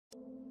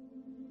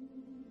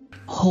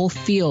whole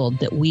field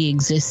that we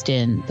exist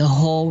in, the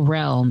whole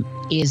realm,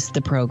 is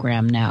the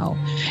program now.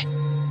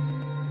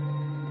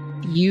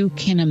 You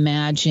can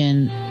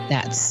imagine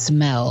that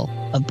smell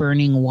of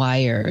burning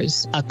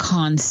wires, a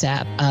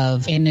concept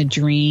of in a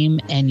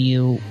dream, and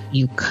you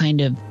kind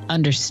of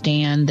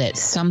understand that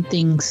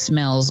something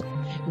smells.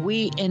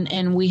 We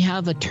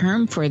have a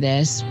term for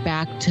this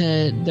back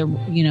to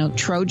the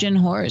Trojan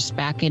horse,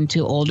 back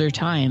into older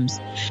times.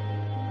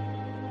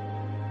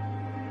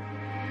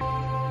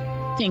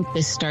 I think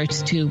this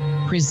starts to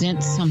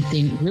present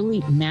something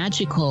really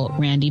magical,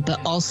 Randy,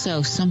 but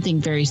also something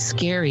very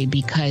scary,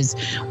 because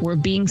we're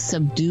being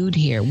subdued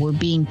here. We're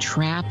being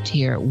trapped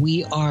here.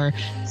 We are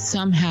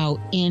somehow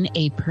in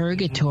a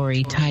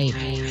purgatory type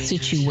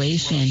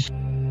situation.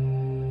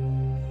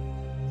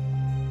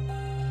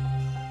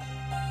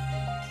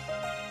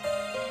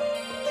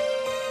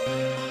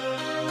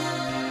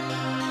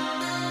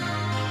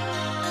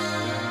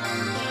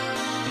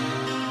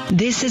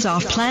 This is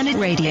Off-Planet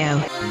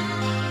Radio.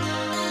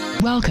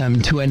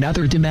 Welcome to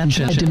another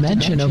dimension, a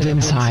dimension of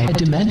insight, a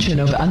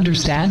dimension of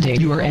understanding.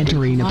 You are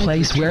entering a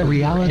place where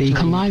reality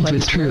collides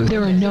with truth.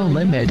 There are no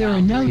limits, there are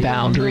no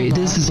boundaries.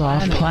 This is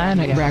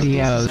Off-Planet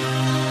Radio.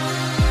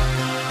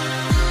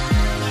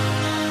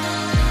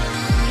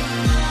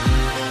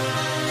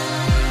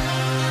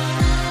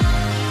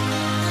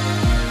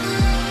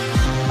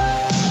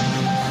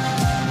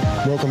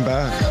 Welcome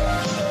back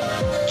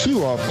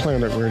to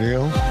Off-Planet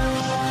Radio.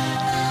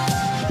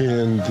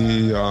 In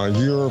the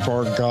year of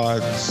our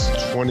gods,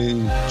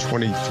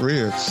 2023.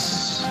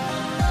 It's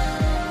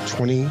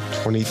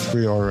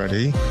 2023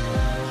 already.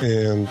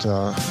 And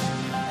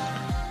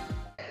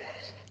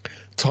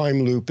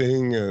time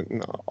looping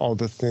and all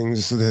the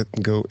things that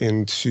go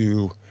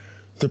into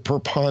the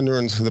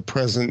preponderance of the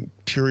present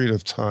period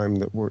of time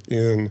that we're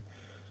in.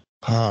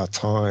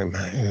 Time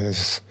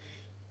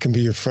can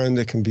be your friend,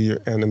 it can be your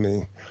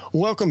enemy.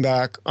 Welcome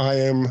back. I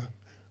am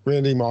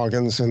Randy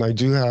Moggins, and I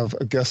do have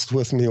a guest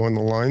with me on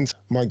the lines.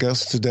 My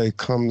guest today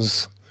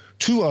comes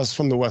to us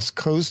from the West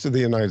Coast of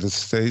the United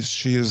States.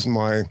 She is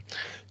my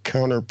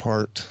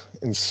counterpart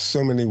in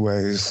so many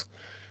ways,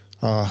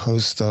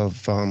 host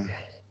of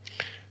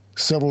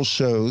several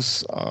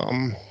shows,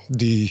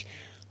 the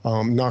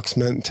Nox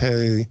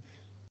Mente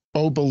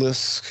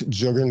Obelisk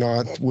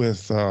Juggernaut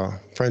with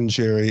friend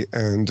Jerry,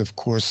 and of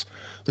course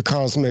the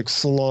Cosmic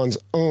Salon's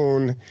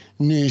own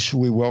Niche.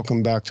 We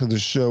welcome back to the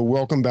show.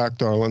 Welcome back,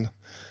 darling.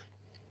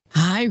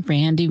 Hi,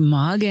 Randy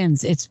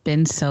Moggins. It's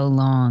been so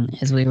long,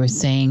 as we were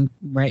saying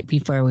right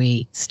before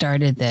we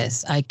started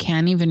this. I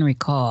can't even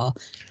recall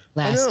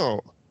last. I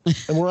know,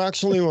 and we're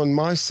actually on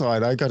my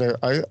side. I get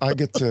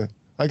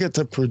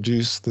to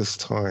produce this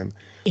time.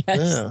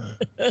 Yes.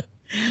 Yeah.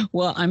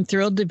 Well, I'm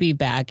thrilled to be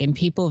back, and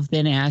people have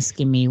been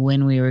asking me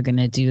when we were going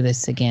to do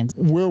this again.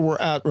 Where we're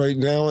at right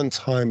now in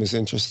time is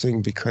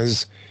interesting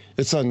because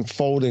it's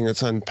unfolding,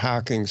 it's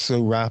unpacking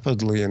so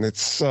rapidly, and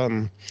it's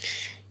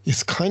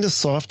kind of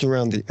soft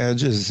around the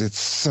edges.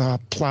 It's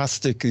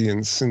plasticky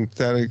and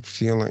synthetic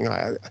feeling.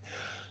 I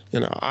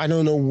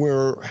don't know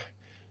where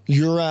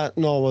you're at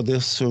in all of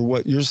this or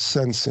what you're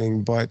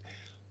sensing, but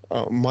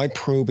my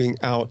probing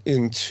out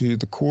into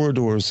the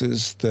corridors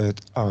is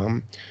that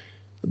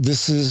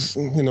this is,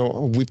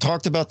 we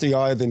talked about the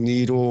eye of the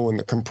needle and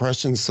the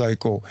compression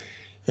cycle,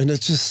 and it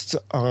just,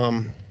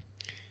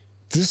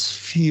 this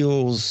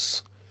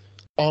feels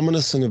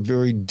ominous in a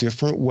very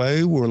different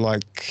way. We're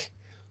like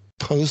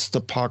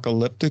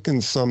post-apocalyptic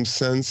in some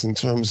sense in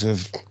terms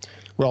of,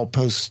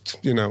 post,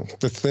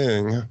 the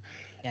thing.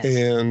 Yes.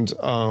 And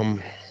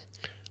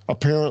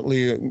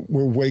apparently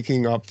we're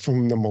waking up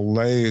from the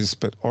malaise,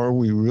 but are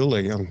we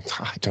really?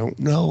 I don't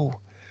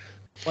know.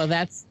 Well,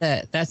 that's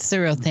the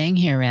real thing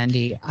here,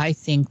 Randy. I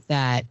think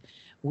that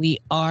we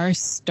are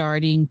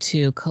starting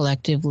to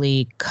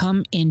collectively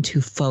come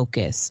into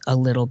focus a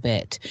little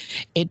bit.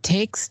 It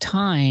takes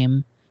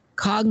time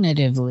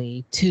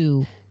cognitively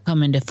to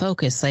come into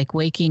focus, like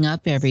waking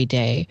up every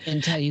day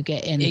until you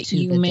get into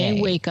you may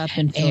day. Wake up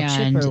and feel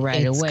chipper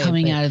right away. It's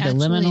coming out of the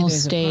liminal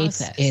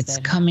states. It's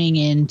coming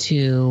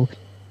into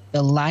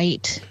the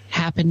light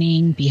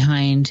happening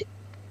behind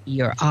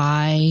your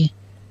eye,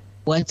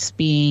 what's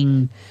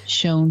being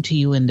shown to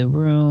you in the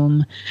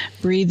room,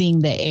 breathing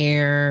the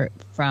air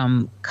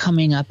from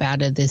coming up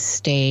out of this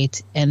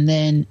state, and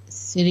then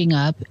sitting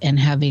up and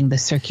having the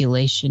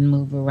circulation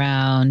move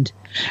around,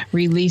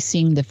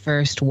 releasing the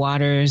first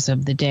waters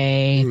of the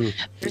day.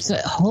 There's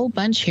a whole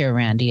bunch here,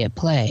 Randy, at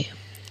play.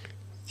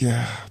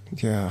 Yeah,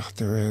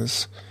 there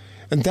is.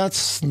 And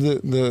that's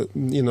the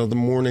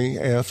morning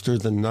after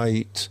the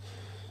night.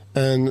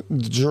 And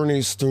the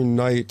journeys through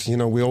night,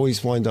 we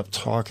always wind up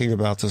talking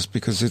about this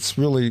because it's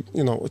really,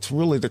 it's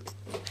really the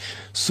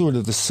sort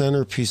of the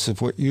centerpiece of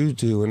what you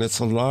do. And it's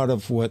a lot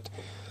of what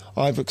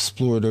I've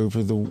explored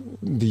over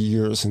the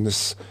years in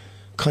this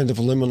kind of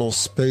liminal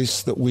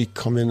space that we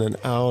come in and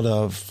out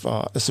of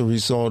as a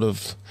result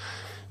of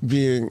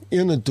being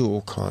in a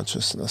dual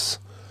consciousness.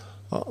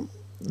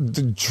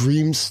 The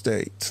dream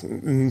state.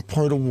 And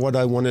part of what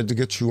I wanted to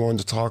get you on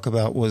to talk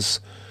about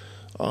was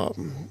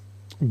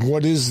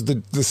what is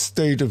the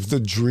state of the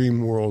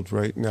dream world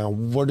right now?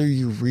 What are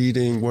you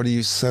reading? What are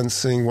you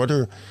sensing? What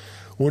are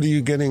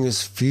you getting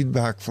as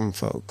feedback from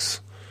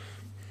folks?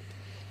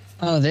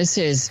 Oh, this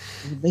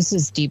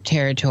is deep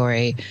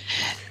territory.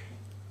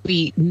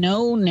 We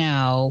know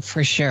now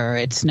for sure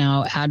it's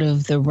now out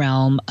of the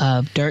realm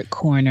of dark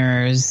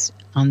corners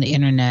on the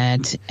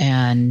internet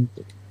and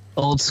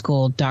old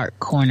school dark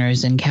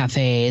corners in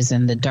cafes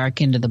and the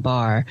dark end of the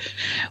bar,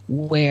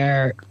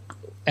 where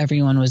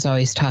everyone was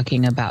always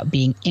talking about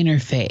being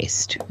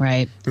interfaced,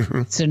 right?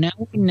 Mm-hmm. So now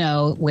we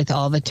know with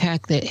all the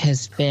tech that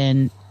has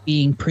been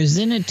being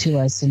presented to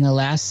us in the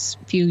last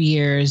few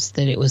years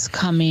that it was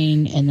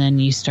coming, and then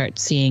you start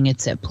seeing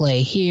it's at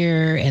play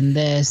here and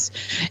this,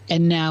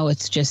 and now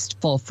it's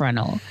just full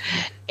frontal.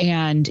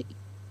 And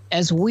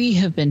as we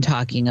have been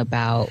talking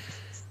about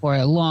for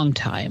a long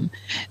time,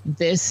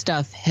 this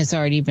stuff has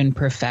already been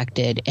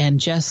perfected. And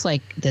just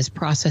like this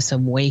process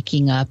of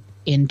waking up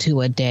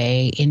into a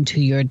day, into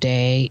your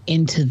day,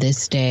 into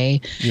this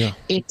day, yeah.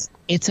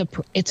 It's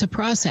a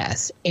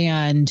process,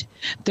 and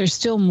there's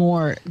still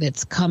more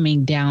that's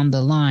coming down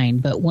the line.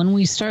 But when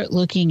we start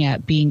looking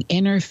at being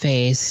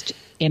interfaced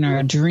in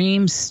our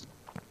dreams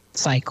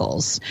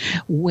cycles,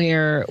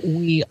 where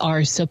we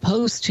are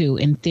supposed to,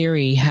 in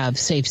theory, have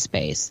safe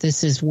space,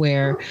 this is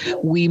where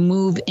we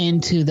move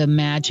into the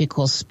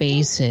magical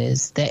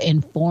spaces that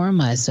inform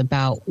us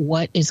about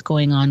what is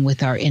going on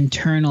with our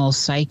internal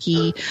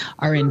psyche,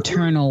 our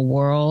internal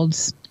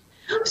worlds.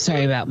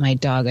 Sorry about my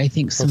dog. I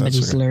think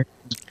somebody's learning.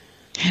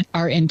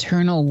 Our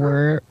internal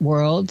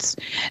worlds,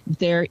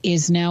 there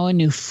is now a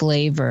new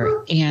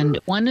flavor. And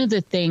one of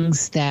the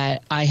things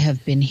that I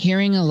have been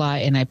hearing a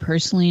lot, and I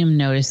personally am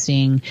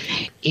noticing,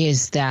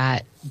 is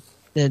that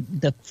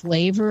the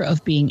flavor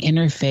of being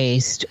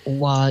interfaced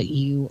while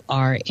you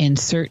are in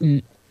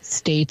certain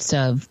states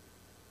of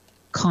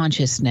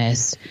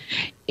consciousness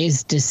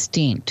is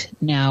distinct.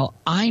 Now,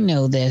 I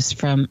know this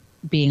from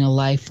being a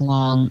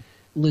lifelong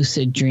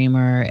lucid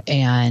dreamer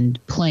and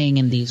playing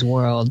in these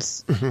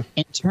worlds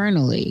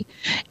internally,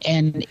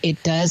 and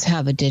it does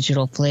have a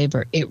digital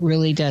flavor. It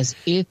really does.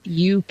 If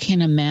you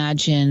can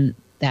imagine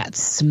that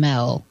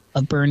smell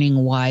of burning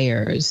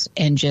wires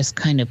and just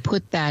kind of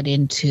put that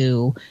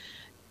into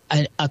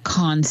a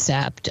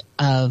concept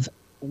of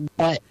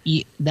what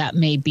that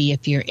may be,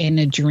 if you're in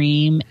a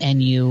dream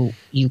and you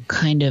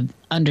kind of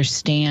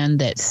understand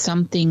that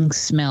something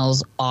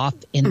smells off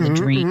in the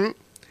dream.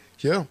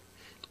 Yeah.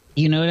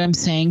 You know what I'm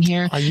saying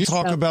here? I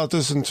talk about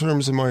this in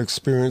terms of my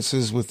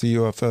experiences with the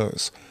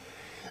UFOs,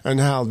 and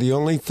how the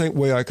only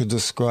way I could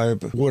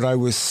describe what I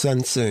was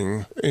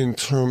sensing in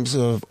terms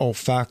of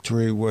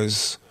olfactory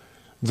was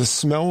the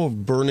smell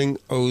of burning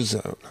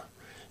ozone.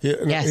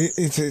 Yes.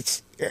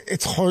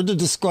 It's hard to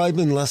describe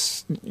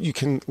unless you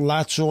can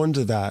latch on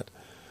to that,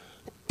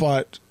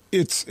 but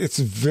it's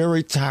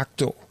very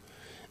tactile.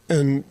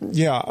 And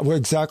yeah,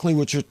 exactly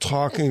what you're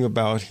talking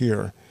about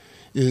here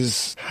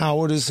is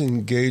how it is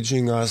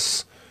engaging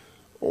us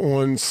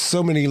on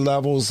so many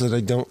levels that I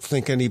don't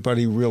think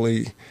anybody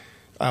really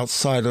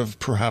outside of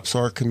perhaps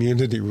our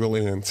community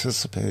really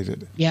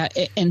anticipated. Yeah,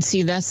 and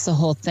see, that's the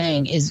whole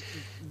thing, is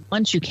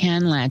once you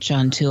can latch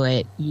onto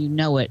it, you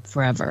know it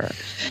forever.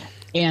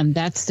 And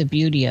that's the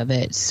beauty of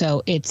it.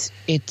 So it's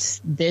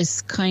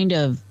this kind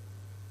of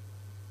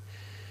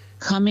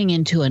coming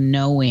into a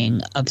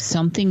knowing of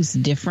something's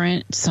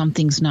different,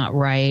 something's not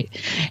right,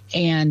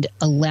 and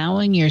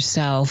allowing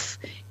yourself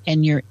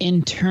and your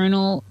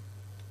internal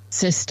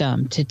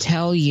system to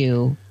tell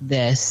you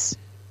this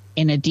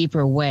in a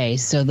deeper way.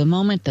 So the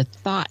moment the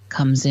thought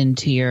comes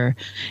into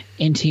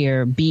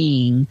your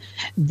being,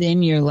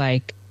 then you're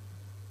like,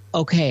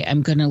 okay,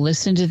 I'm going to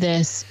listen to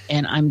this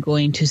and I'm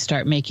going to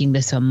start making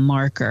this a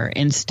marker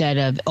instead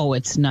of, oh,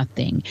 it's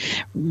nothing.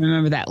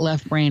 Remember that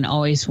left brain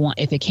always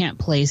if it can't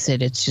place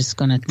it, it's just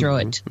going to throw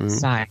it to the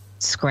side,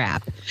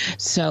 scrap.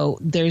 So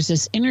there's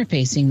this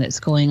interfacing that's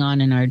going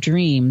on in our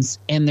dreams,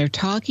 and they're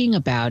talking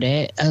about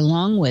it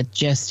along with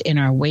just in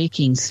our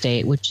waking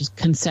state, which is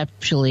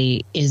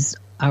conceptually is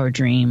our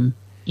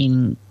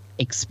dreaming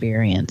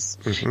experience.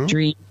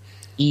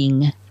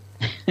 Dreaming.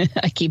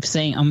 I keep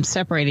saying I'm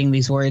separating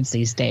these words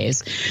these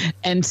days.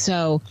 And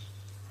so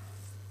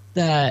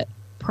the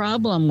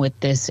problem with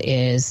this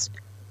is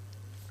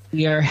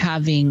we are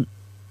having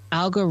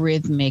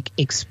algorithmic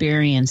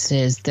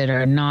experiences that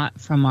are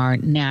not from our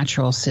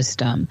natural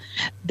system.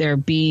 They're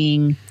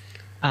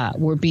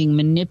we're being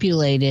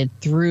manipulated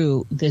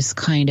through this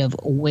kind of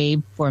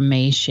wave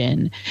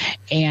formation,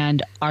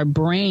 and our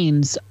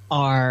brains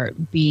are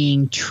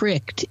being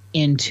tricked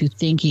into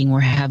thinking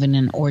we're having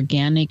an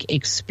organic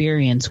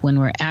experience when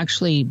we're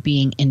actually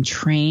being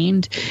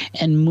entrained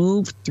and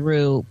moved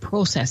through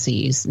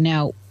processes.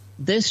 Now,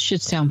 this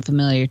should sound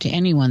familiar to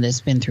anyone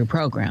that's been through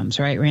programs,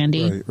 right,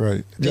 Randy?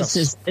 Right. This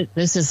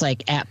is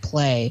like at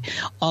play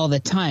all the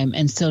time.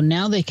 And so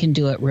now they can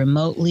do it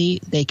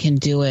remotely. They can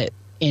do it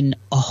in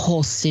a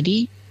whole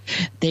city.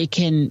 They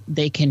can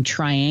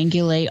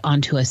triangulate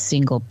onto a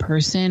single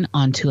person,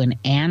 onto an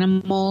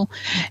animal.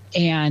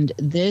 And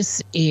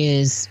this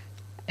is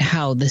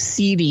how the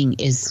seeding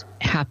is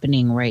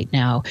happening right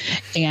now,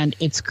 and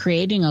it's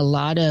creating a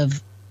lot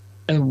of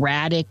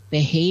erratic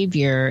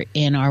behavior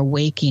in our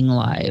waking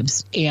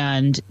lives.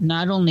 And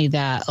not only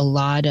that, a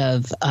lot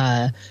of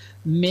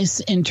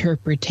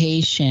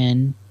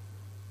misinterpretation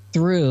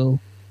through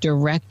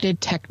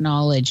directed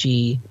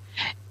technology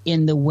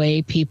in the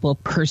way people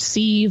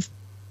perceive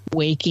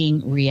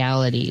waking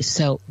reality.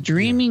 So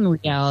dreaming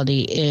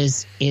reality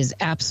is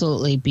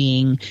absolutely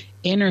being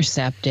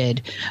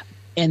intercepted,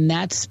 and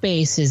that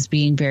space is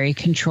being very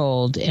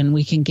controlled, and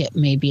we can get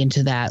maybe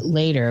into that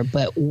later.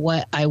 But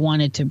what I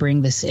wanted to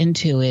bring this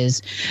into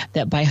is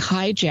that by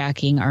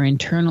hijacking our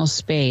internal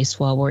space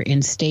while we're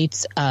in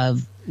states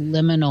of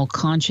liminal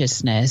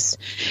consciousness,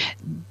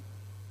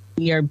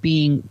 we are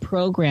being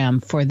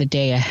programmed for the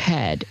day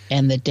ahead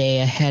and the day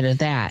ahead of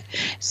that.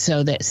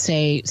 So that,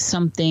 say,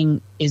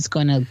 something is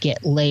going to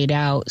get laid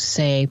out,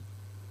 say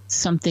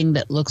something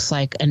that looks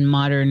like in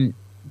modern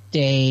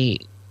day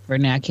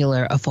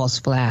vernacular a false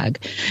flag.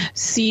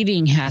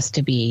 Seeding has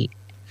to be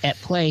at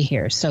play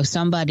here. So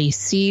somebody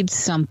seeds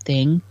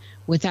something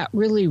without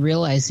really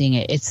realizing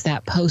it. It's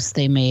that post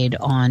they made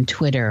on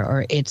Twitter,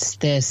 or it's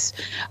this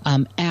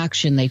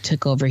action they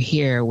took over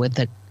here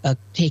with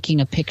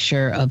taking a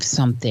picture of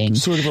something.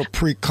 Sort of a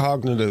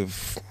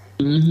precognitive.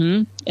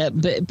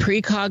 But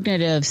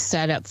precognitive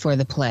setup for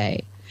the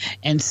play.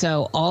 And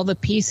so all the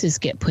pieces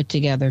get put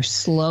together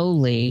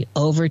slowly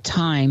over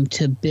time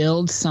to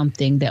build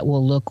something that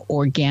will look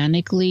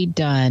organically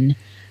done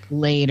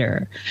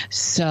later.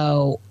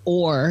 So,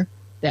 or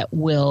that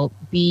will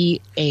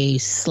be a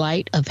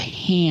sleight of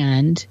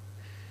hand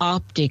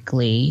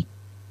optically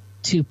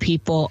to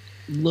people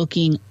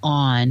looking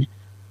on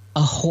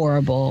a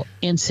horrible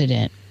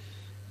incident.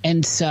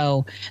 And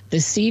so the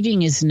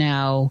seeding is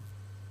now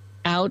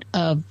out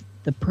of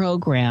the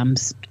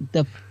programs.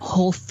 The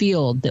whole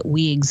field that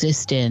we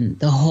exist in,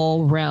 the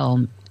whole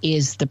realm,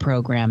 is the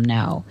program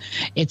now.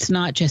 It's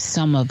not just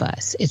some of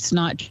us. It's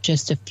not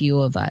just a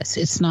few of us.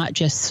 It's not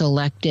just a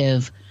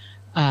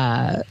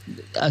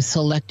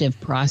selective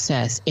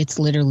process. It's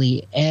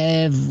literally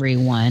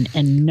everyone,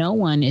 and no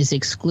one is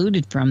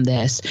excluded from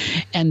this.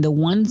 And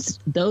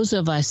those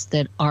of us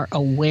that are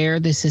aware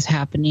this is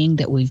happening,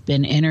 that we've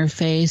been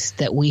interfaced,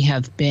 that we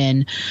have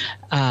been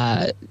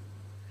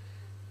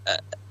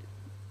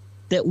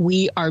that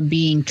we are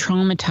being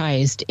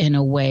traumatized in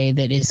a way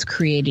that is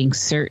creating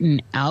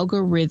certain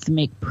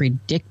algorithmic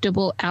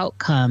predictable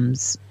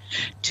outcomes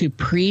to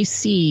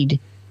precede,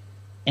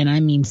 and I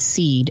mean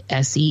seed,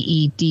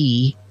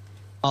 SEED,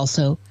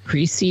 also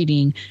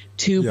preceding,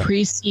 to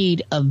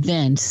precede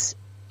events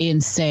in,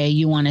 say,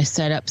 you want to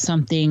set up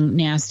something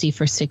nasty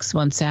for 6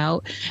 months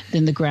out,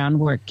 then the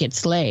groundwork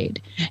gets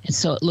laid. And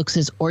so it looks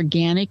as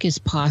organic as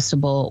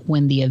possible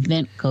when the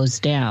event goes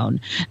down.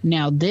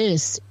 Now,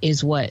 this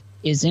is what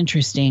is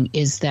interesting,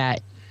 is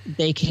that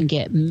they can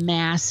get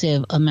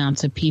massive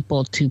amounts of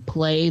people to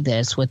play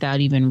this without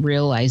even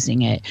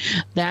realizing it.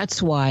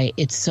 That's why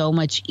it's so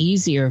much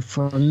easier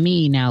for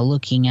me now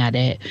looking at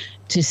it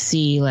to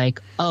see,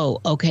 like, oh,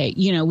 okay,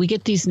 we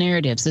get these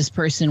narratives. This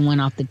person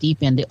went off the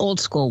deep end, the old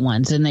school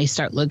ones, and they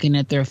start looking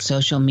at their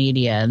social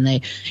media, and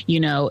they,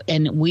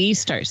 and we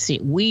start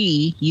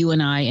you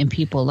and I and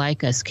people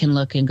like us can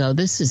look and go,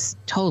 this is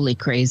totally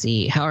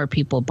crazy. How are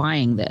people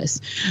buying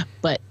this?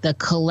 But the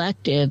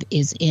collective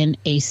is in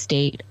a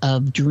state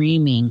of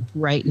dreaming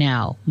right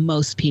now.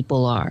 Most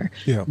people are.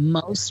 Yeah.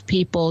 Most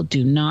people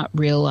do not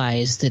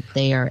realize that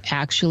they are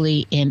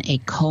actually in a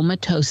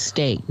comatose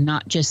state,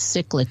 not just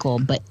cyclical,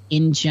 but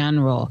in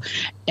general.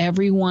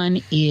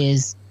 Everyone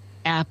is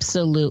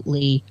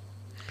absolutely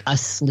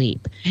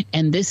asleep.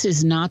 And this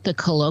is not the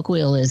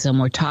colloquialism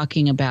we're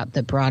talking about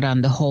that brought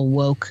on the whole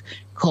woke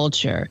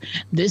culture.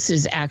 This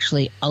is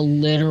actually a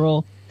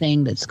literal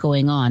thing that's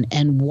going on.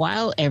 And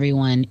while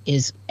everyone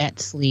is at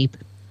sleep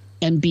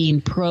and being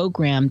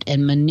programmed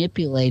and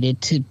manipulated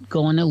to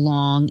going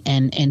along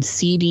and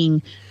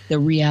seeding the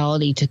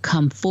reality to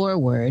come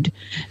forward.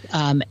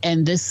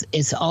 And this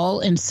is all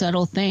in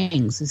subtle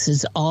things. This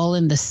is all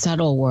in the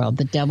subtle world.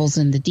 The devil's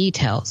in the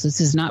details.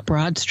 This is not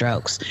broad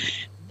strokes.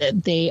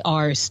 They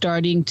are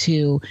starting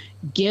to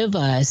give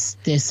us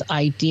this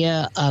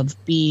idea of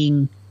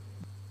being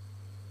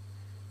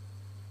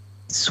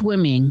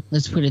swimming,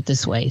 let's put it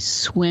this way,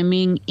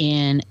 swimming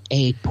in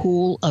a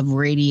pool of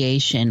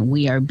radiation.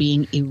 We are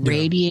being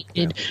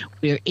irradiated. Yeah.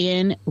 We're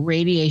in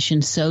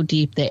radiation so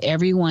deep that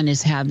everyone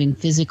is having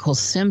physical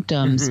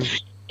symptoms.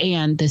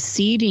 And the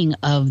seeding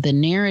of the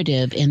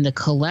narrative in the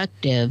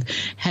collective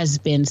has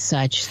been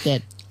such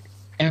that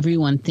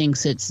everyone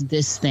thinks it's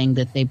this thing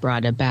that they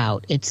brought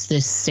about. It's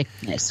this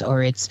sickness,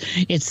 or it's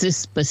this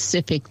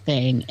specific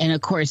thing. And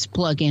of course,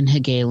 plug in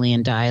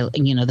Hegelian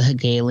the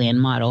Hegelian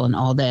model and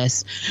all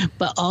this.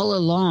 But all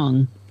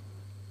along,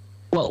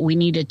 what we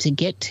needed to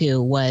get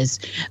to was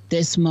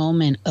this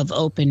moment of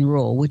open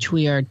rule, which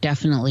we are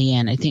definitely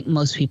in. I think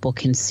most people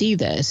can see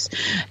this.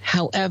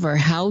 However,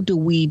 how do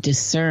we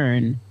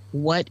discern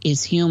what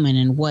is human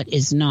and what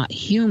is not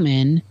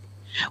human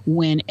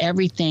when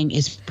everything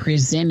is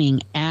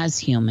presenting as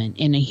human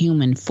in a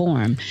human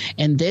form.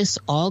 And this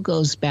all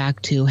goes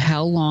back to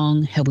how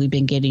long have we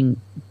been getting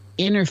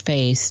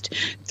interfaced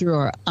through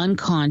our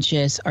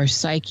unconscious, our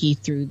psyche,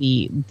 through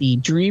the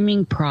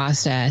dreaming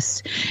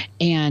process,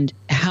 and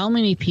how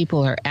many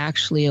people are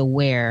actually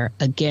aware,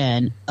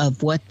 again,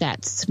 of what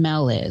that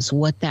smell is,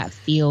 what that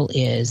feel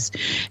is.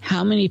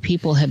 How many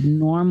people have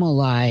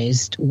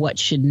normalized what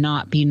should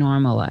not be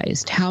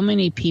normalized? How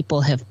many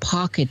people have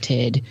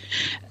pocketed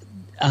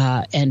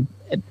and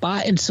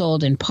bought and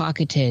sold and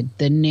pocketed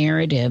the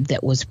narrative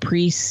that was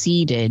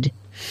preceded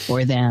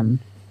for them?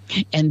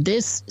 And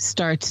this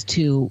starts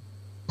to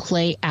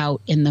play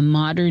out in the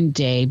modern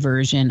day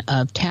version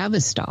of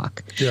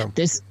Tavistock. Yeah.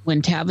 This,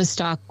 when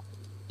Tavistock,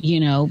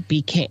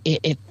 became,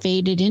 it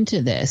faded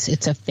into this.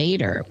 It's a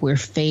fader. We're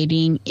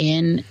fading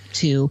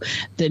into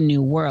the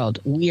new world.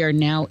 We are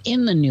now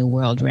in the new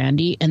world,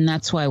 Randy, and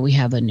that's why we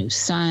have a new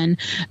sun.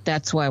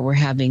 That's why we're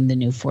having the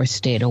new fourth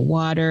state of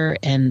water,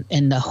 and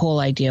the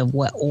whole idea of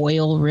what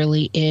oil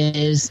really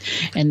is,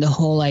 and the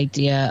whole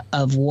idea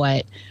of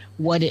what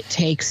it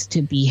takes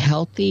to be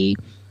healthy,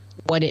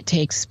 what it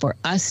takes for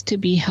us to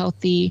be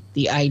healthy,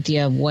 the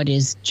idea of what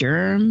is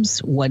germs,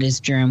 what is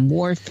germ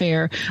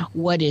warfare,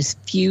 what is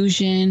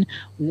fusion,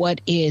 what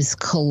is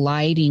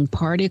colliding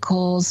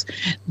particles.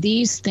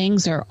 These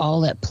things are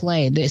all at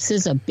play. This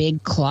is a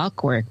big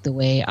clockwork, the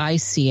way I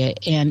see it,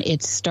 and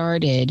it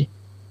started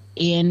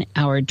in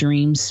our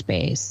dream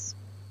space.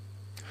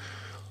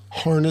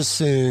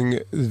 Harnessing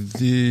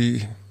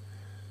the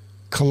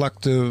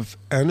collective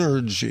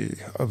energy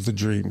of the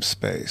dream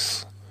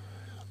space.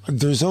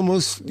 There's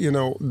almost, there's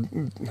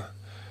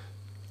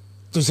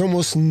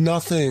almost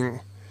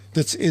nothing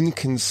that's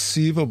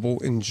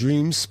inconceivable in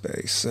dream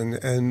space.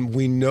 And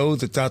we know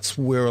that that's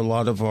where a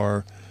lot of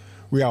our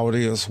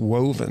reality is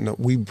woven, that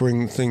we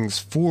bring things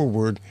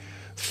forward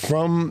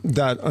from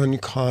that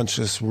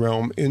unconscious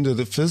realm into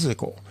the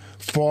physical,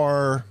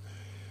 far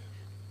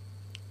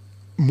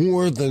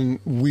more than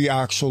we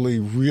actually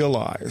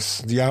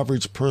realize. The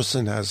average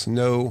person has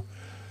no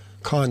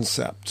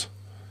concept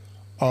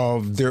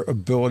of their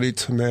ability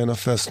to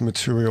manifest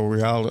material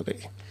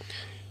reality.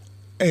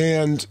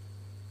 And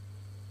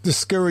the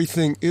scary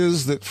thing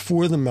is that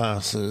for the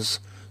masses,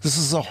 this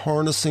is a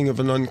harnessing of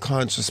an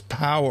unconscious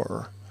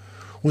power,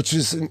 which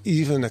isn't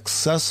even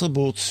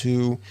accessible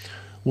to,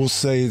 we'll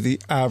say,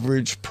 the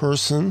average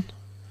person.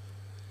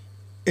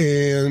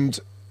 And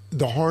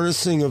the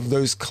harnessing of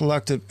those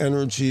collective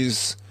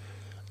energies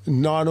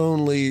not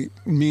only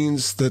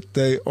means that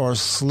they are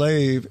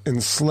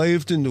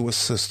enslaved into a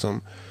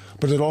system,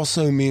 but it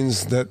also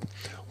means that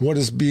what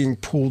is being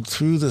pulled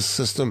through the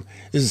system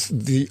is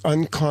the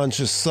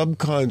unconscious,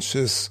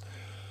 subconscious,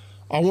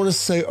 I want to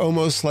say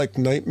almost like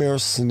nightmare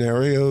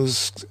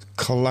scenarios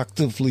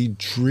collectively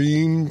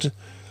dreamed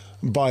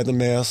by the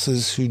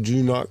masses who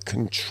do not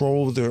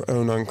control their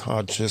own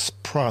unconscious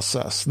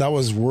process. That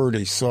was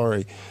wordy,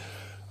 sorry.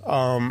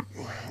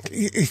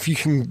 If you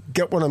can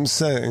get what I'm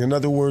saying. In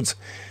other words,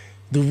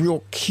 the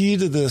real key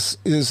to this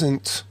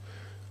isn't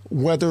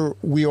whether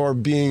we are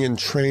being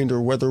entrained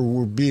or whether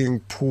we're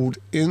being pulled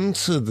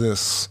into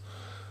this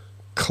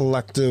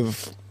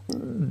collective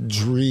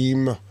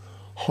dream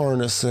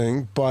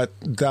harnessing, but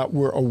that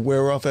we're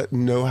aware of it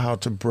and know how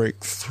to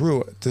break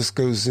through it. This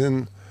goes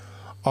in,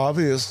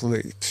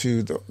 obviously,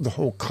 to the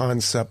whole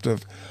concept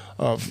of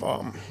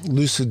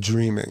lucid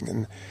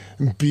dreaming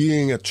and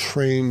being a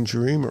trained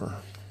dreamer.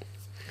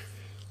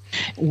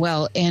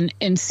 Well,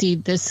 and see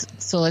this,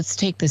 so let's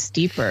take this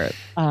deeper.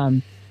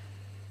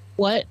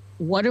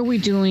 What are we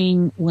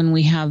doing when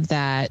we have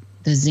the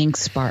zinc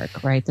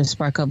spark, right? The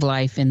spark of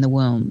life in the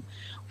womb.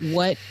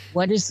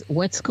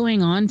 What's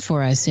going on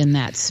for us in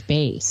that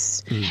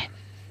space?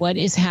 What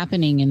is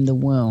happening in the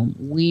womb?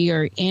 We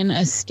are in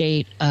a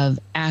state of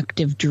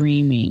active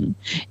dreaming.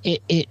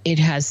 It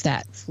has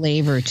that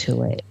flavor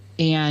to it.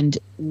 And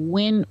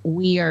when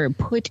we are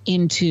put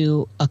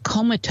into a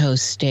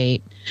comatose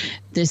state,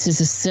 this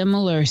is a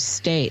similar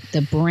state.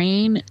 The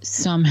brain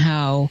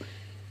somehow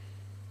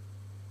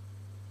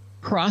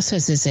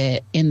processes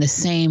it in the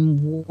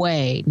same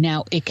way.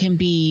 Now, it can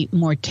be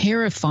more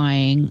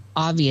terrifying,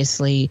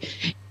 obviously,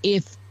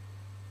 if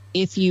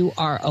you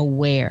are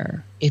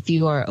aware, if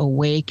you are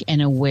awake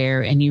and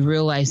aware and you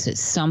realize that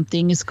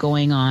something is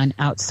going on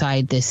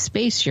outside this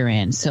space you're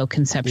in. So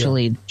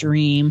conceptually,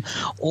 dream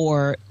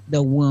or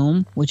the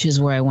womb, which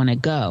is where I want to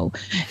go,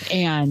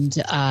 and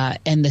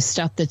the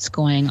stuff that's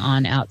going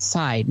on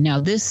outside. Now,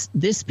 this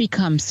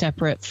becomes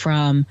separate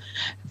from,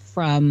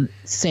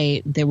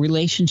 say, the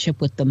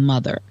relationship with the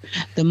mother.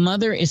 The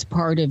mother is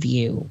part of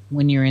you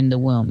when you're in the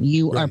womb.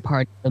 You are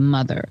part of the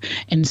mother.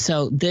 And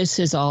so this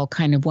is all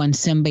kind of one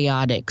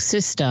symbiotic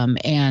system,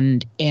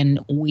 and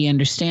we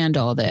understand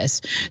all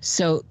this.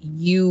 So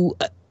you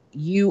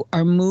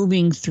are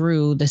moving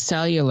through the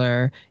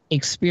cellular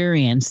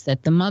experience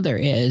that the mother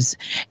is.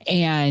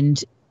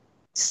 And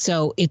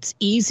so it's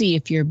easy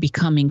if you're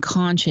becoming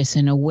conscious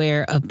and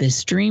aware of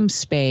this dream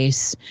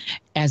space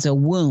as a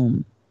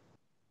womb.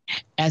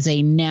 as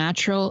a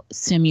natural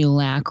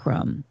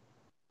simulacrum,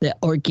 the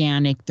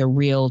organic, the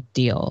real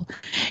deal.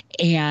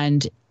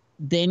 And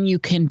then you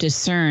can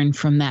discern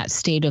from that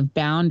state of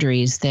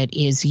boundaries that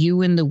is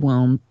you in the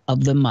womb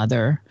of the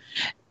mother,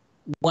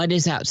 what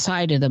is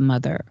outside of the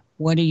mother.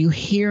 What are you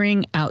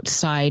hearing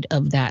outside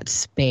of that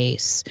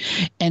space?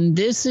 And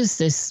this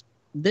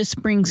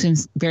brings in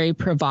very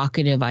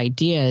provocative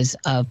ideas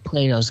of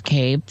Plato's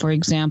cave, for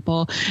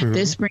example. Mm-hmm.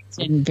 This brings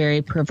in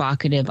very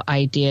provocative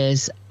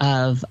ideas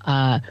of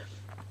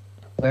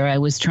where I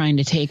was trying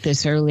to take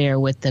this earlier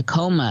with the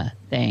coma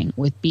thing,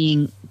 with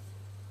being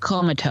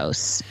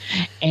comatose,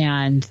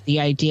 and the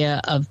idea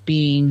of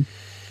being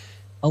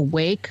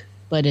awake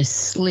but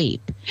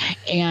asleep.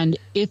 And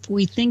if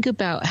we think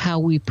about how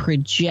we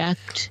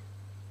project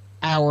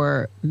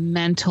our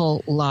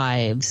mental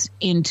lives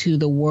into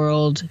the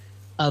world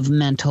of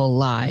mental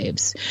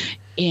lives,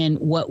 in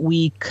what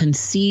we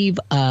conceive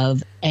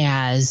of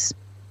as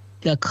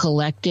the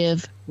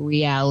collective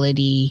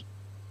reality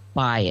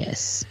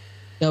bias,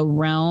 the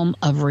realm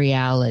of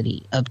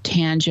reality, of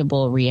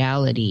tangible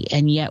reality,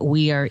 and yet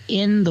we are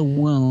in the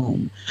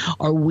womb,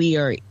 or we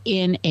are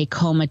in a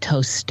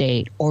comatose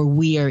state, or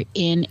we are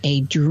in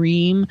a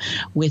dream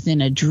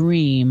within a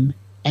dream,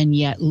 and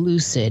yet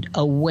lucid,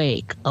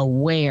 awake,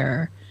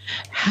 aware.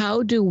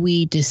 How do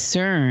we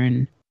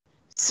discern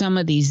some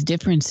of these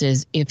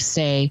differences if,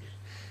 say,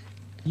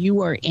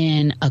 you are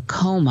in a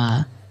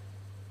coma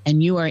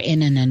and you are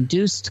in an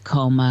induced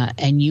coma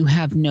and you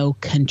have no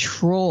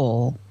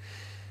control,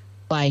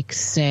 like,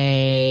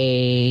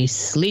 say,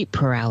 sleep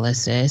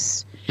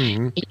paralysis,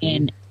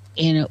 in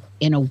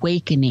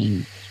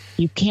awakening?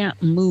 You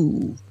can't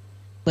move,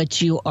 but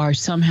you are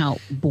somehow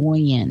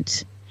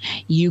buoyant.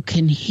 You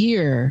can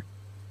hear,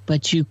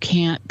 but you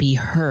can't be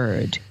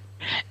heard,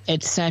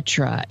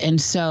 etc. And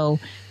so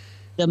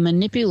the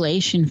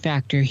manipulation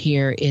factor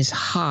here is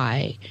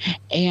high.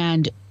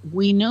 And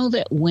we know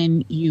that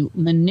when you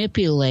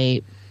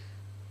manipulate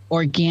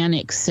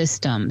organic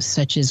systems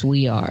such as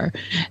we are,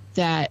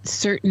 that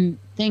certain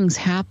things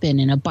happen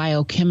in a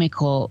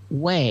biochemical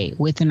way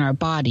within our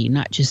body,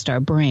 not just our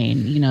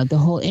brain. You know, the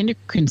whole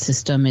endocrine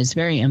system is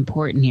very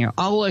important here.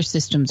 All our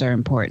systems are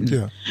important,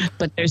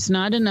 but there's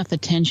not enough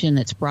attention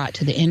that's brought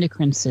to the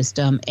endocrine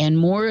system, and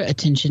more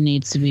attention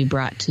needs to be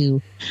brought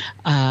to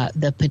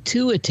the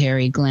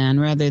pituitary gland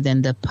rather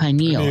than the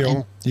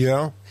pineal.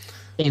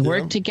 They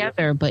work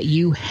together, but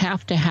you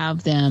have to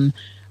have them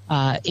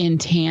in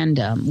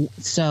tandem.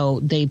 So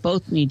they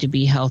both need to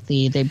be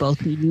healthy.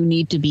 You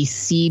need to be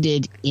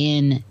seeded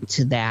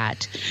into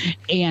that.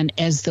 And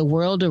as the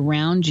world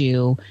around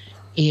you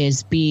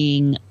is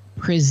being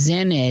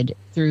presented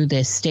through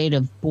this state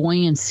of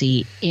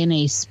buoyancy in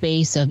a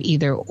space of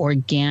either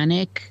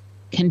organic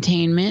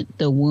containment,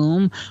 the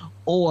womb,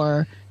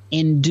 or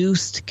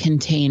induced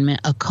containment,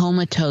 a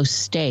comatose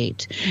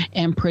state,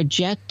 and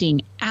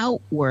projecting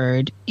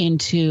outward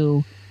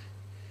into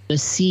the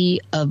sea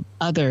of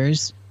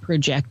others,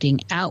 projecting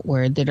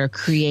outward, that are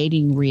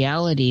creating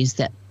realities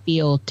that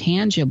feel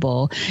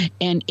tangible.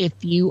 And if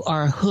you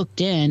are hooked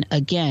in,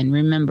 again,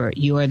 remember,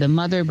 you are the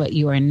mother, but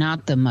you are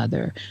not the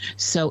mother.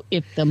 So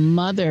if the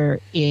mother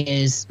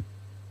is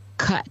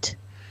cut,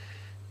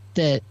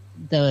 the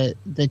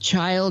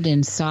child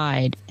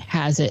inside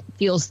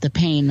feels the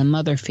pain the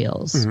mother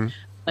feels,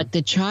 but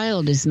the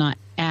child is not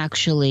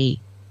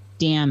actually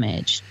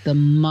damaged. The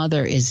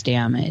mother is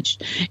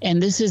damaged.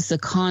 And this is the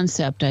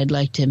concept I'd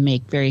like to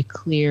make very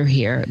clear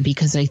here,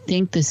 because I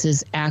think this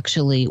is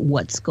actually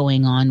what's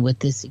going on with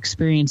this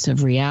experience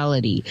of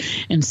reality.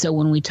 And so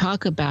when we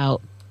talk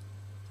about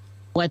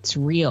what's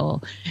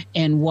real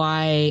and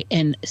why,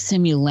 and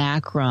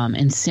simulacrum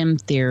and sim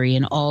theory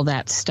and all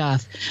that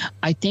stuff,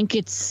 I think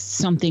it's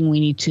something we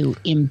need to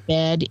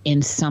embed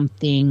in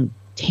something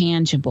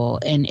tangible.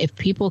 And if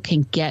people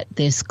can get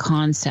this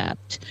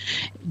concept,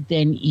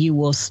 then you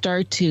will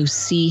start to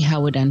see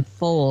how it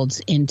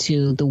unfolds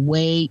into the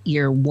way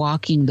you're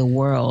walking the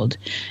world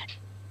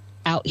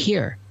out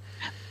here.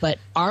 But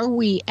are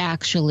we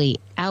actually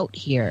out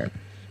here?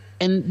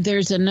 And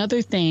there's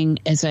another thing,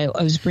 as I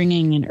was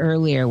bringing in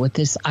earlier with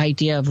this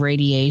idea of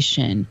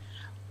radiation.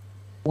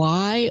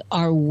 Why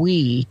are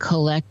we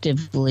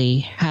collectively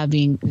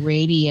having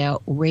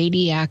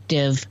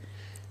radioactive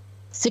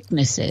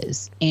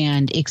sicknesses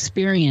and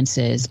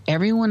experiences?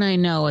 Everyone I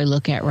know, I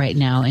look at right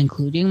now,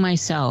 including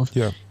myself,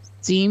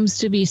 seems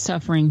to be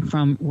suffering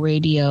from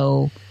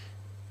radio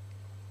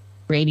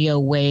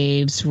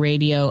waves,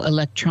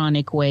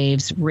 electronic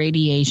waves,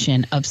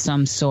 radiation of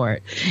some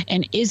sort.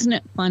 And isn't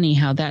it funny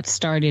how that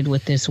started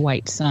with this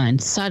white sun,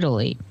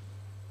 subtly,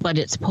 but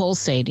it's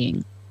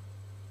pulsating.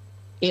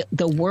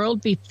 The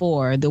world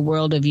before, the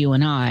world of you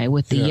and I,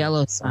 with the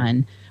yellow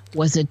sun,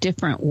 was a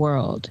different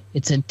world.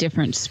 It's a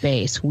different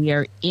space. We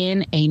are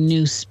in a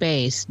new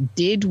space.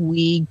 Did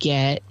we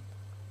get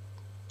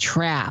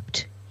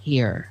trapped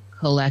here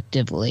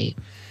collectively?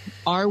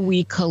 Are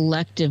we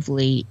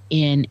collectively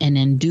in an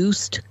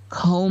induced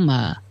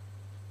coma?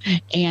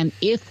 And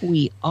if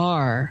we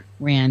are,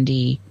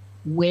 Randy,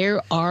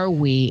 where are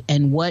we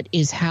and what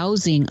is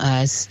housing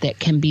us that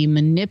can be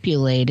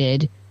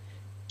manipulated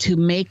to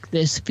make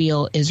this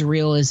feel as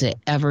real as it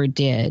ever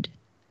did.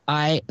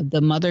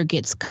 The mother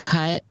gets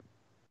cut,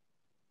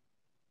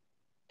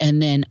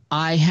 and then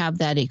I have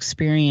that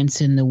experience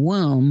in the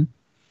womb.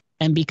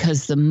 And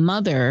because the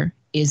mother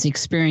is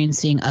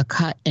experiencing a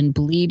cut and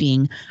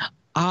bleeding,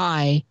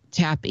 I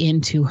tap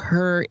into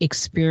her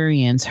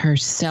experience, her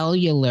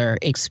cellular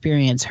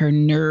experience, her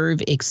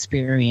nerve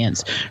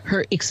experience,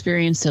 her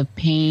experience of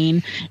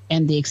pain,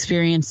 and the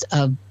experience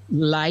of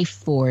life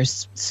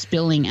force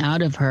spilling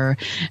out of her.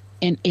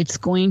 And it's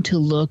going to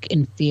look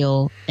and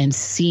feel and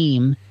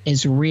seem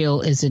as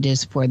real as it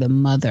is for the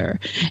mother.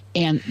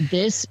 And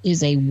this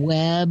is a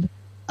web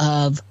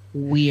of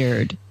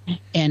weird.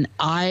 And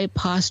I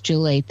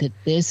postulate that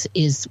this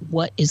is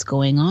what is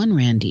going on,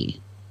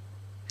 Randy.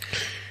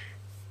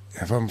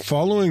 If I'm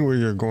following where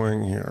you're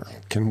going here,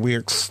 can we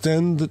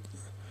extend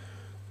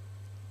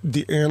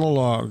the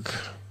analog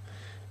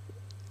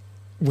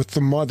with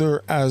the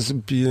mother as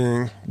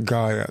being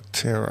Gaia,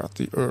 Terra,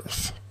 the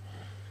earth?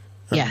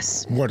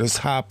 Yes. What is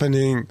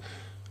happening?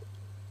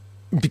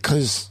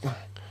 Because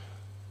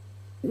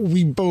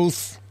we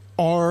both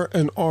are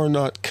and are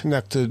not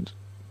connected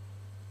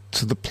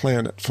to the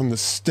planet. From the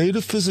state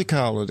of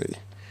physicality,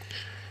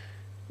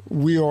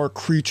 we are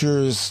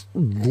creatures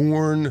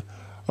born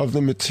of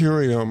the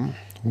materium,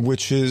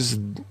 which is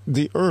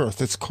the earth.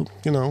 It's,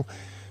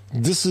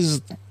 this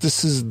is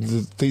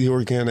the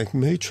organic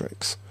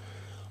matrix.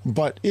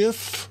 But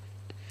if,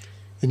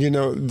 and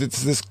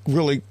this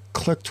really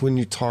clicked when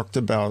you talked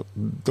about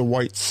the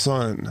white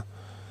sun,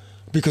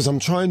 because I'm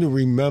trying to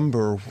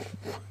remember,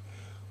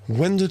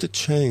 when did it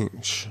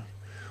change?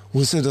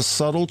 Was it a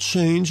subtle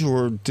change,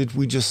 or did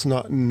we just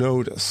not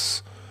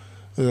notice?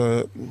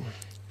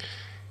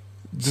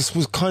 This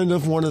was kind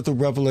of one of the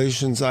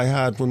revelations I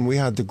had when we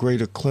had the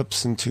great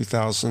eclipse in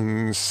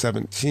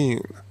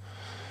 2017,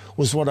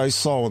 was what I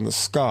saw in the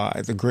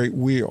sky, the great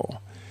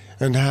wheel,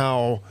 and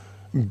how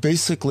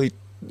basically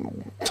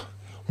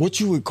what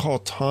you would call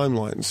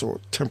timelines or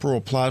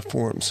temporal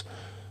platforms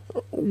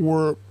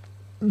were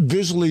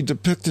visually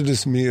depicted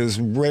as me as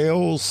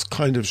rails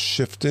kind of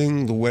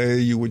shifting the way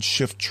you would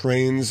shift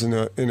trains in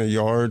a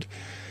yard,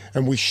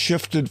 and we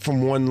shifted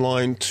from one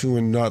line to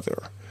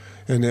another.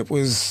 And that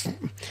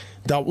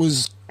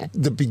was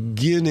the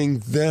beginning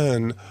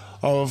then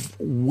of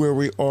where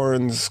we are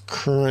in this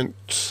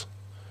current,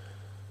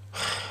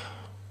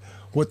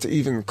 what to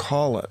even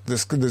call it,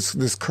 this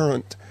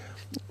current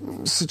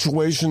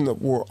situation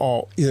that we're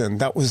all in.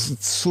 That was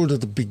sort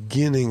of the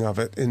beginning of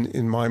it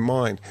in my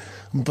mind.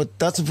 But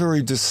that's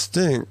very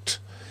distinct.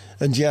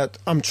 And yet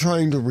I'm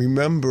trying to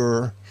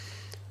remember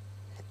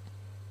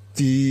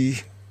the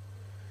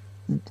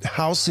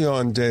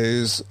halcyon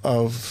days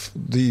of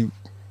the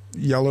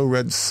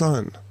yellow-red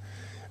sun.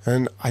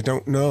 And I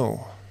don't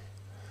know.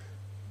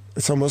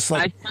 It's almost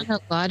like I put a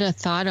lot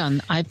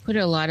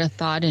of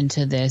thought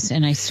into this,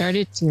 and I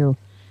started to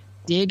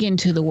dig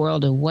into the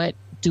world of what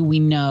do we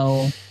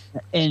know,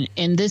 and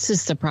this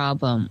is the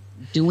problem.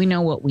 Do we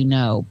know what we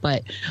know?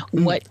 But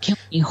what can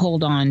we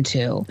hold on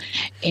to?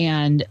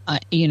 And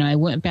I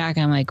went back.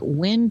 I'm like,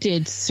 when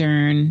did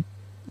CERN?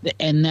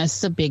 And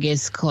that's the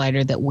biggest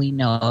collider that we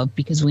know of,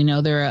 because we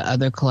know there are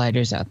other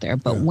colliders out there.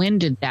 But when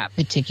did that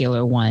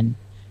particular one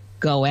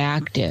go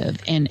active?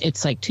 And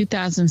it's like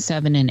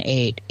 2007 and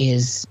 8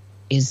 is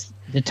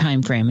the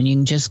time frame, and you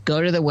can just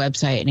go to the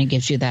website and it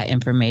gives you that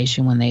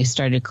information when they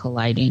started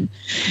colliding.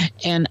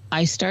 And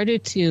I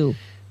started to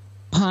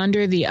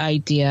ponder the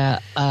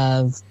idea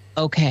of,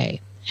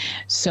 okay,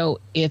 so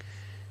if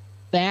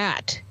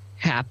that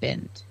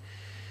happened,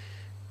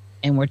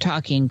 and we're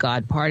talking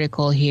God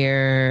particle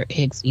here,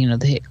 Higgs,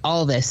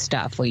 all this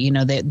stuff, where,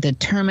 the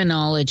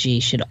terminology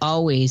should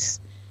always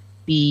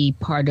be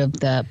part of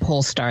the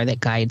pole star that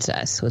guides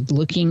us, with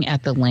looking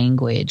at the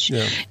language,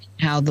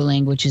 how the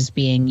language is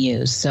being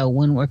used. So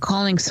when we're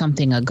calling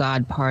something a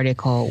God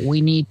particle,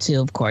 we need to,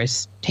 of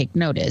course, take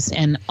notice,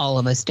 and all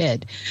of us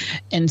did.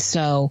 And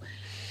so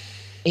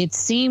it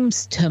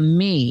seems to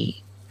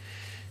me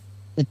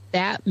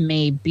that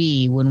may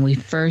be when we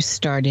first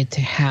started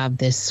to have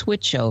this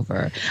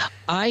switchover.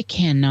 I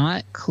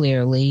cannot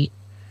clearly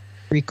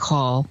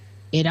recall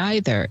it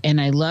either. And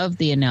I love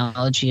the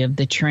analogy of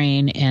the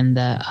train and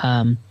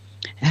the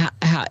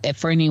how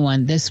for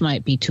anyone, this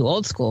might be too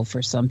old school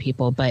for some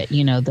people, but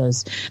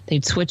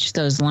they'd switch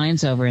those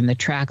lines over and the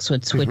tracks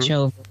would switch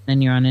over,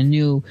 and you're on a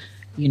new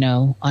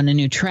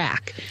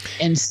track.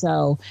 And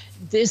so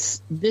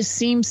this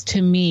seems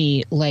to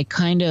me like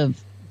kind of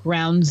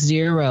ground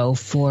zero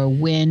for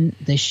when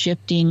the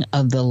shifting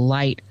of the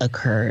light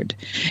occurred.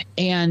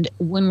 And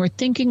when we're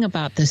thinking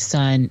about the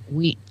sun,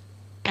 we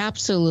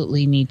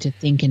absolutely need to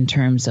think in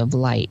terms of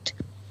light.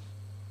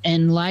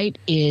 And light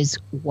is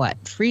what?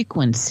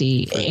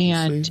 Frequency.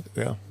 And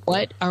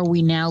what are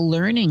we now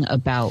learning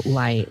about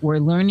light? We're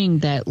learning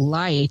that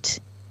light,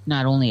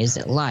 not only is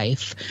it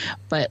life,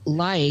 but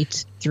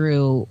light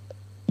through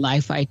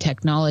Li-Fi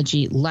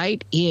technology,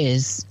 light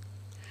is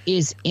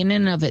in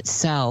and of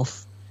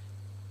itself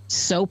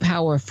so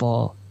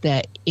powerful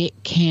that it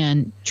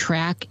can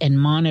track and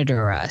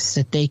monitor us,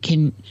 that they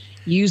can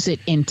use it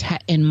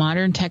in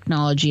modern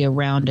technology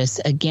around us.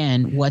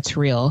 Again, what's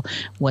real,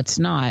 what's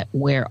not,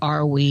 where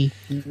are we,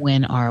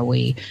 when are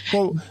we?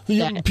 Well,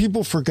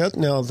 people forget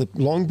now that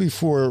long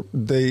before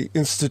they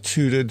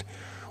instituted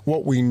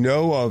what we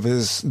know of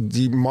as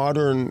the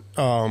modern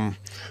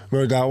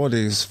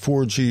modalities,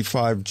 4G,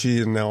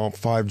 5G, and now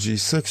 5G,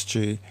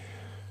 6G,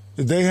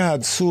 they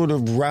had sort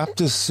of wrapped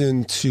us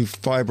into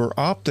fiber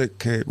optic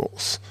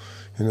cables.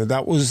 You know,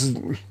 that was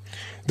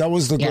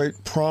the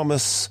great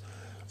promise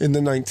in the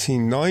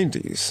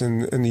 1990s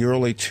and the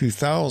early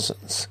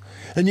 2000s.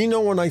 And you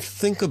know, when I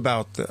think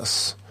about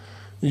this,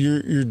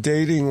 you're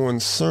dating on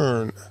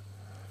CERN.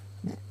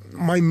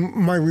 My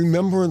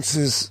remembrance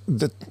is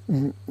that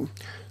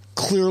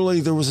clearly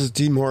there was a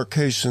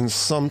demarcation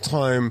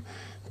sometime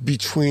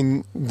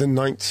between the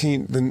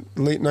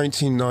late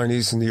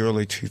 1990s and the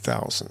early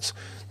 2000s.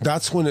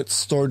 That's when it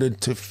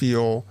started to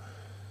feel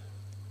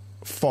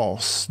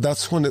false.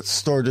 That's when it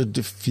started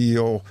to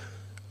feel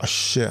a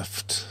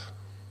shift.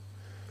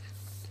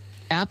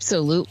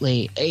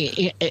 Absolutely.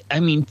 I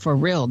mean, for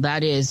real,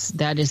 that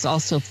is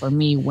also for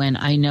me when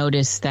I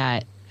notice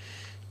that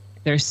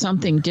there's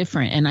something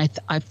different. And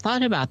I've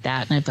thought about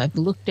that, and I've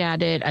looked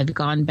at it. I've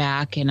gone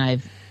back and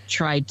I've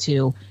tried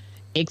to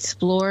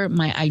explore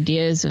my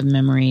ideas of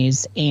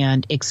memories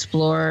and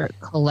explore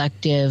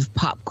collective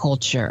pop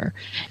culture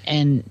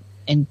and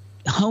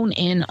hone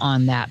in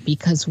on that,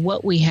 because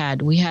what we had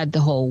the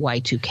whole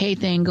Y2K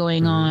thing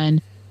going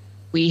on.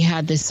 We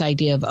had this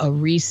idea of a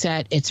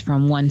reset. It's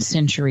from one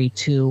century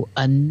to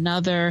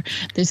another.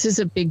 This is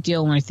a big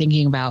deal when we're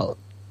thinking about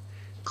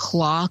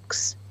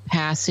clocks,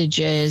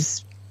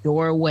 passages,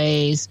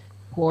 doorways,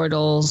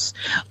 portals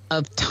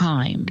of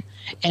time.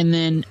 And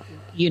then,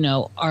 you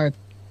know, our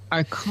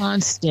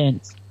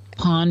constant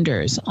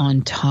ponders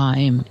on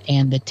time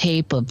and the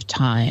tape of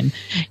time.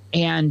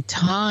 And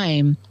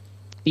time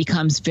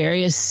becomes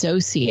very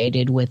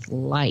associated with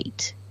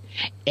light.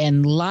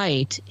 And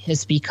light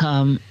has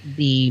become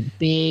the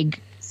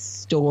big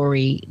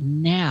story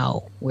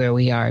now where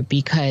we are,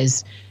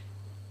 because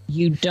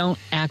you don't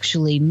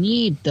actually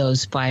need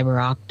those fiber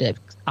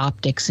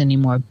optics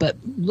anymore. But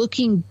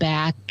looking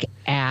back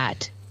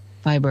at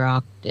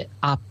fiber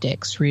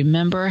optics,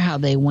 remember how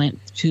they went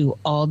to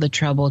all the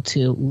trouble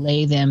to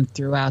lay them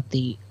throughout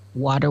the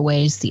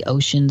waterways, the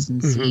oceans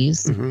and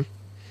seas? Mm-hmm.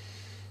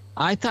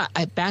 I thought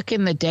back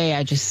in the day,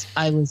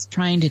 I was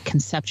trying to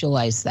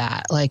conceptualize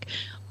that. Like,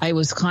 I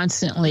was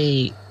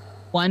constantly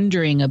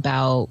wondering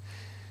about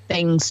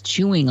things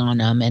chewing on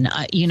them. And,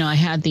 I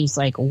had these,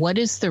 like, what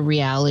is the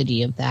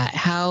reality of that?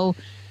 How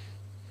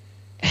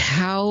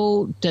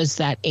does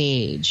that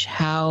age?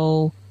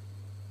 How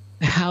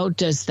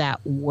does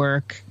that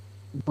work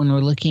when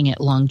we're looking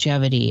at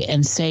longevity?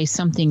 And say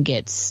something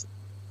gets,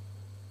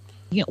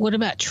 what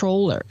about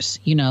trollers,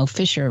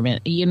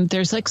 fishermen?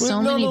 There's like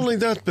so many. Not only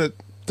that, but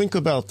think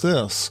about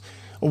this.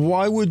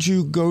 Why would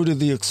you go to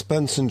the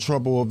expense and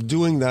trouble of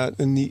doing that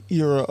in the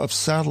era of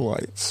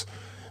satellites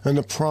and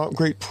the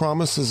great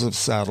promises of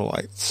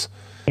satellites?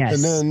 Yes.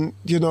 And then,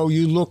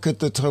 you look at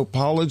the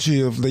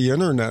topology of the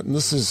internet, and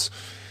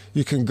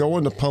you can go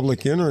on the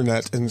public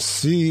internet and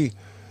see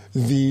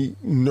the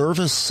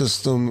nervous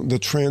system, the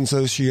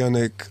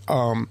transoceanic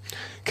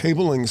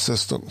cabling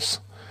systems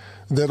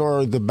that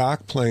are the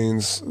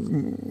backplanes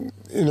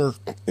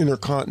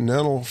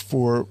intercontinental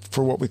for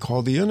what we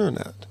call the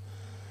internet.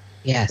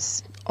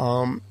 Yes.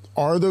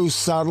 Are those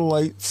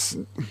satellites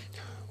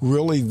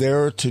really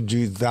there to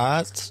do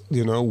that?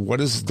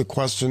 The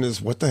question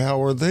is, what the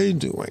hell are they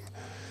doing?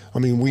 I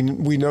mean,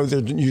 we know they're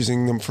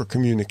using them for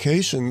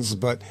communications,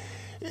 but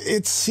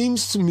it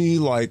seems to me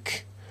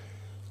like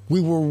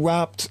we were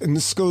wrapped, and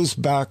this goes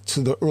back to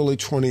the early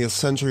 20th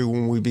century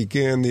when we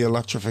began the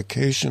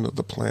electrification of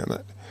the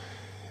planet.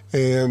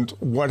 And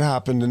what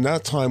happened in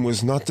that time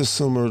was not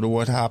dissimilar to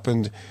what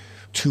happened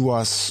to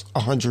us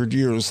 100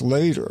 years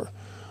later,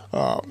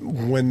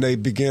 when they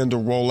began to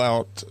roll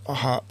out,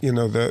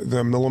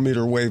 the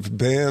millimeter wave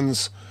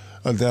bands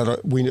that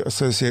we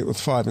associate with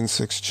 5 and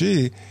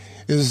 6G,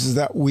 is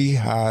that we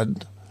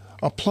had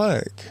a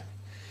plague.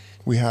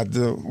 We had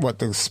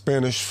the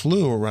Spanish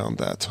flu around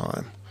that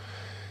time.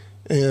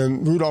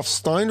 And Rudolf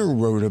Steiner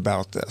wrote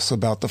about this,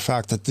 about the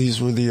fact that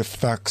these were the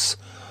effects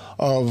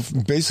of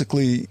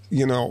basically,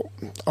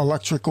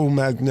 electrical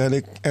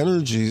magnetic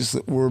energies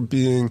that were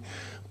being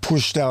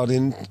pushed out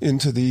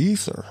into the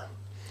ether.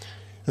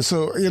 And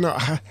so,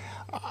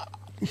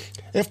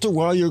 after a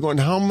while you're going,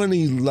 how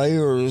many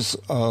layers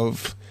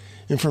of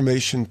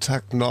information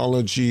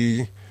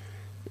technology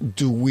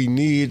do we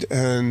need?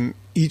 And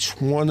each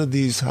one of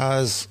these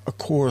has a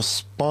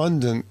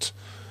correspondent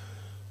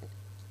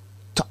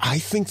to, I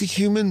think, the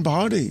human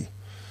body.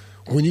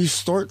 When you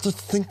start to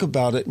think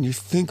about it and you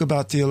think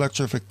about the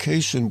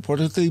electrification, what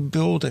are they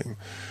building?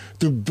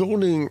 They're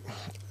building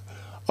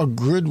a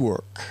grid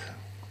work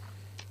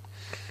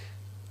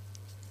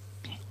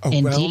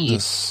around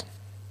us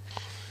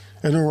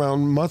and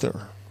around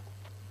Mother.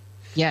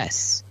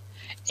 Yes.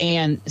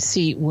 And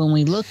see, when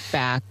we look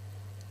back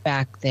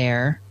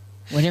there,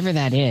 whatever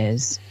that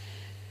is,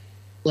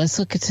 let's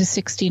look at the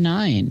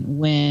 69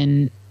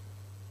 when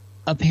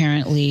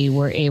apparently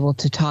we're able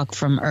to talk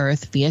from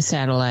Earth via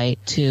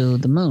satellite to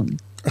the moon.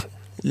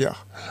 Yeah,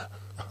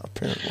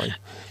 apparently.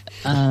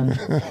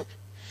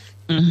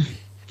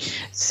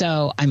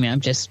 So, I mean, I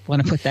just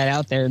want to put that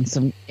out there.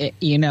 And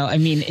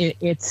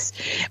it's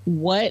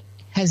what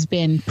has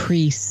been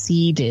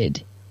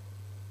preceded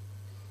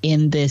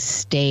in this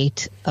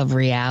state of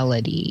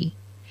reality.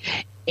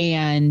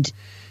 And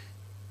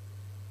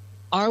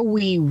are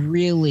we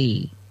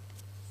really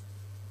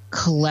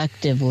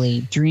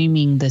collectively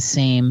dreaming the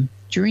same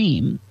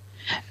dream?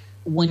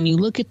 When you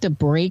look at the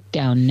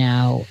breakdown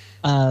now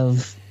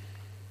of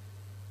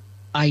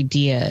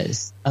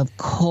ideas, of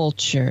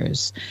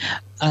cultures,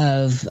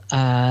 of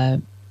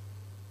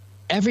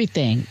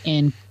everything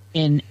in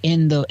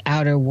the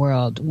outer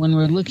world, when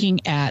we're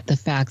looking at the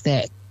fact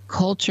that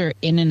culture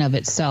in and of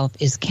itself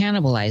is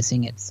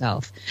cannibalizing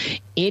itself.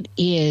 It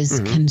is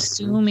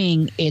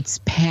consuming its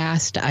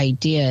past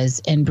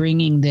ideas and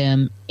bringing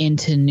them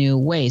into new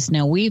ways.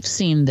 Now, we've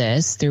seen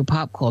this through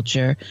pop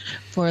culture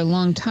for a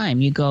long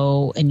time. You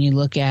go and you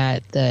look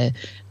at the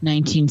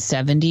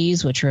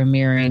 1970s, which are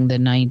mirroring the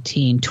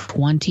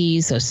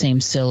 1920s, those same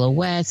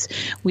silhouettes.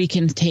 We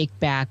can take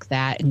back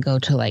that and go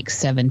to like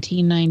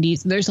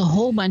 1790s. There's a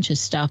whole bunch of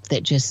stuff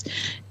that just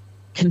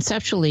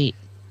conceptually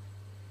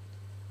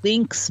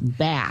links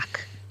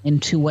back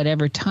into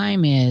whatever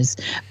time is.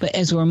 But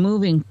as we're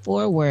moving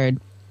forward,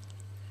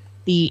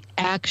 the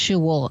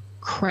actual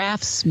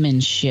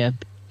craftsmanship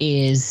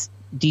is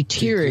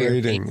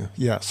deteriorating.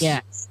 Yes.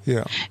 Yes.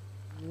 Yeah.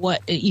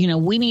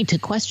 We need to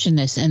question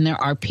this, and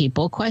there are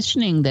people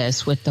questioning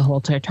this with the whole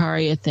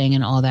Tartaria thing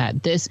and all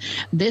that. This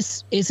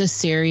is a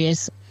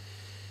serious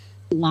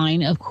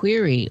line of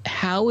query.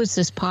 How is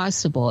this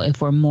possible if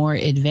we're more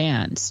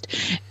advanced?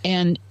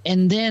 And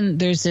then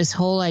there's this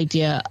whole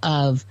idea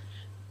of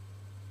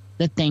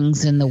the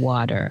things in the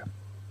water.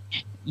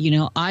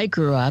 I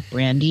grew up,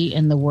 Randy,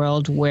 in the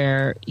world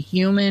where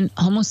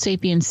Homo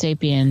sapiens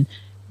sapien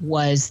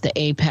was the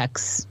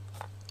apex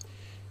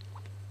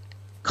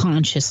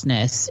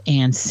consciousness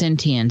and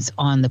sentience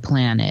on the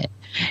planet.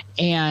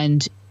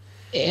 And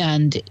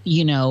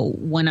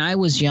when I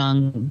was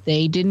young,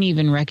 they didn't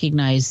even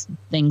recognize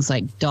things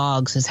like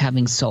dogs as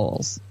having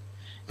souls.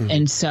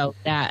 And so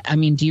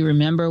do you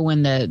remember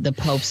when the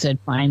Pope said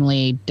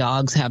finally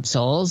dogs have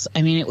souls?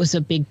 I mean, it was a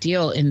big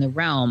deal in the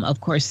realm.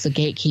 Of course, the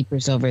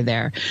gatekeepers over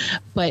there.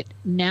 But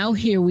now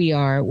here we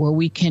are where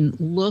we can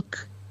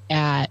look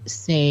at,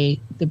 say,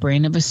 the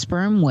brain of a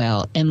sperm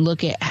whale and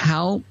look at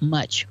how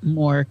much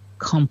more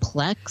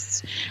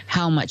complex,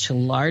 how much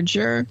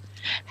larger,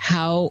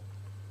 how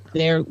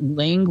their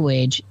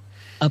language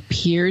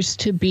appears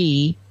to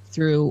be,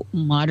 through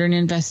modern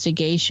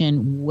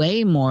investigation,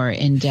 way more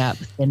in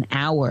depth than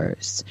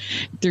ours.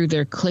 Through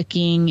their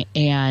clicking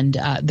and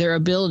their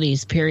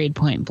abilities, period,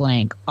 point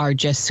blank, are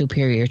just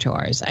superior to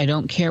ours. I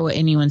don't care what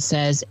anyone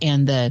says.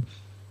 And the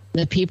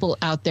people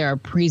out there are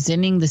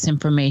presenting this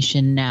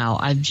information now.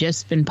 I've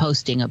just been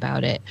posting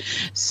about it.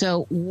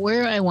 So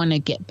where I want to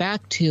get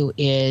back to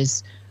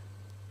is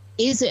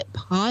it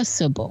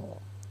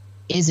possible?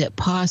 Is it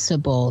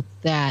possible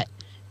that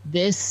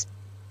this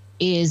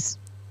is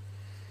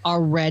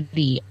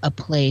already a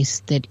place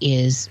that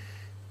is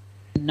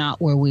not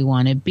where we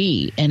want to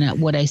be?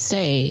 And when I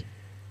say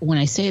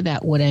that,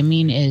 what I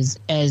mean is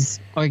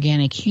as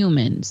organic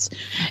humans,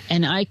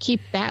 and I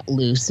keep that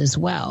loose as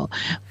well.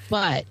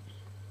 But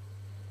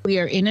we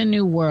are in a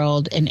new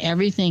world, and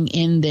everything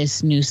in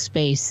this new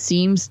space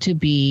seems to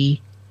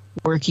be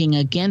working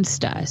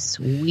against us.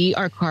 We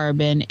are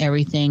carbon.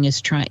 Everything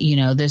is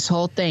this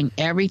whole thing,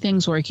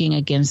 everything's working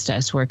against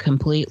us. We're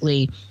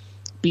completely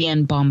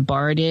being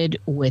bombarded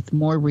with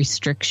more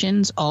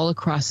restrictions all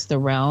across the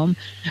realm,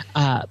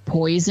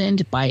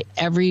 poisoned by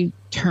every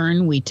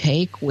turn we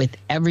take with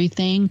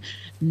everything.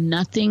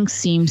 Nothing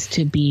seems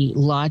to be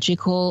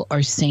logical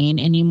or sane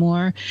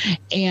anymore,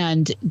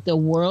 and the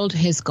world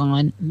has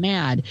gone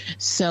mad.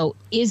 So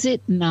is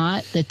it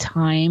not the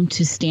time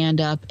to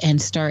stand up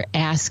and start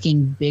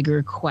asking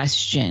bigger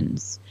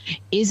questions?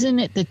 Isn't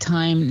it the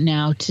time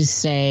now to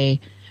say,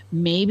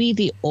 maybe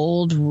the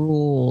old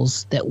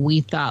rules that we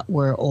thought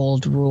were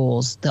old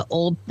rules, the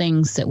old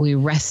things that we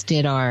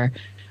rested our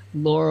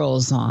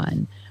laurels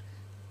on,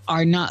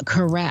 are not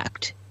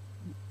correct?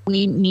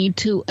 We need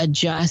to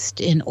adjust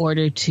in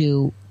order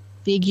to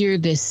figure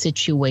this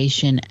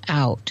situation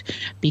out,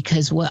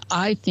 because what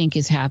I think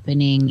is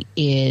happening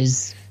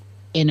is,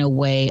 in a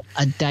way,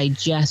 a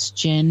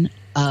digestion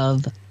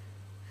of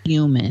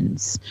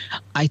humans.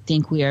 I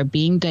think we are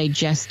being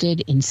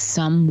digested in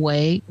some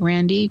way,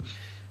 Randy.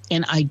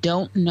 And I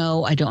don't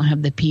know, I don't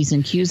have the P's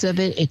and Q's of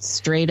it. It's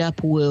straight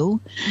up woo.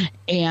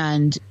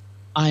 And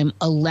I'm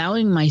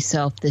allowing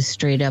myself this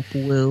straight up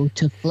woo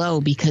to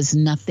flow because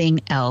nothing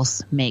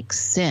else makes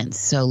sense.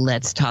 So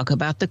let's talk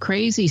about the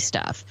crazy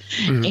stuff.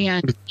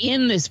 And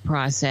in this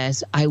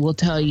process, I will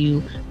tell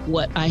you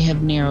what I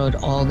have narrowed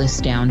all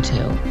this down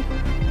to.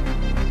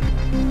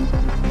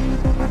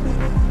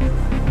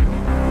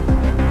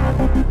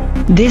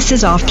 This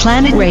is Off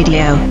Planet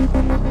Radio.